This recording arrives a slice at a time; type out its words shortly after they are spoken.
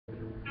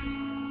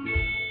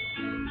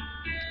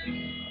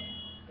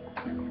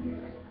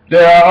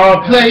There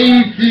are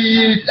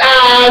places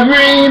I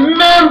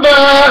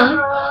remember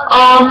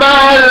all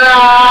my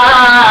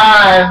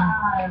life,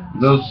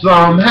 though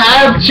some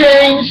have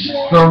changed,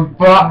 some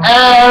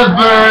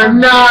forever,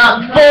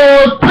 not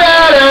for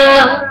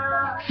better.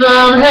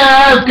 Some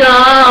have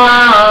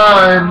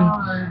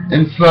gone,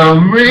 and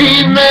some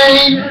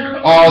remain.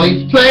 All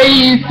these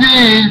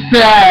places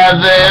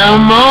have their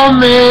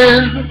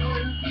moments,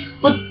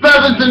 but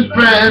brothers and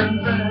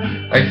friends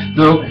I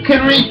still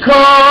can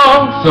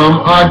recall. Some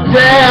are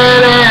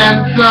dead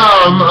and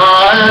some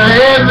are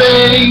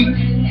living.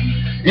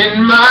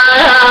 In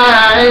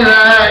my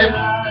life,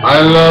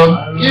 I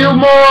love you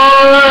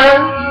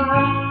more.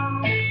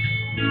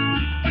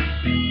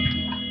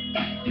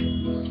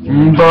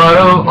 But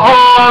of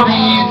all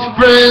these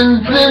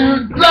friends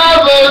and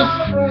lovers,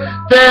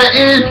 there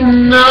is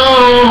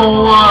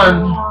no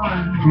one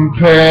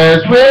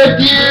compares with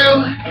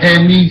you.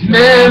 And these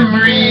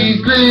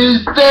memories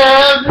lose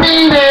their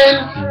meaning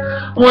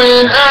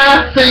when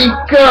I think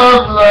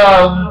of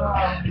love.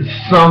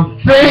 It's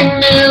something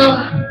new.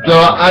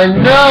 Though I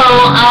know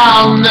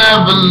I'll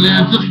never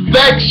lose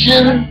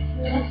affection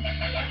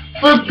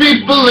for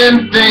people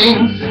and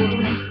things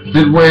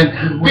that went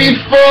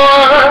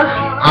before.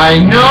 I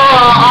know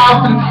I'll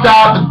often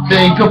stop and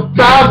think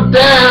about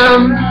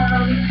them.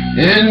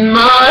 In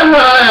my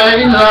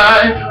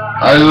life,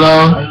 I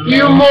love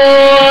you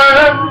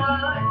more.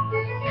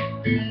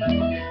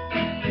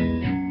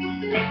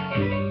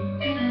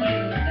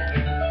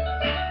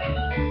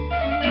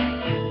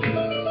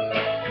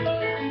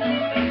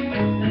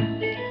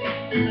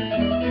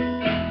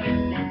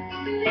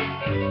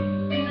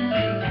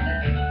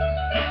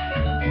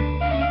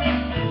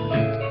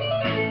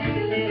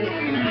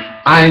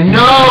 I know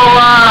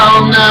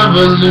I'll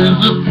never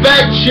lose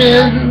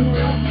affection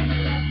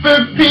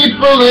for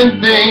people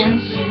and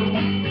things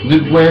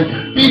that went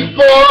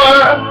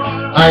before.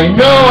 I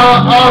know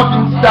I'll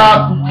often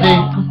stop and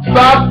think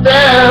about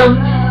them.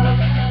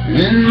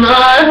 In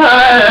my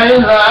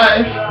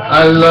life,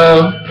 I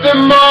love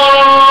them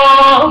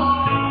all.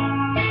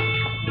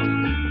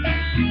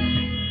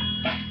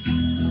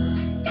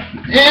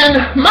 In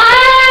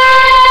my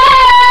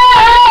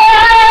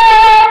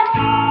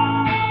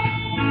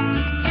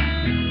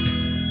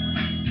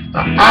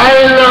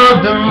I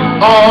love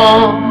them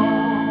all.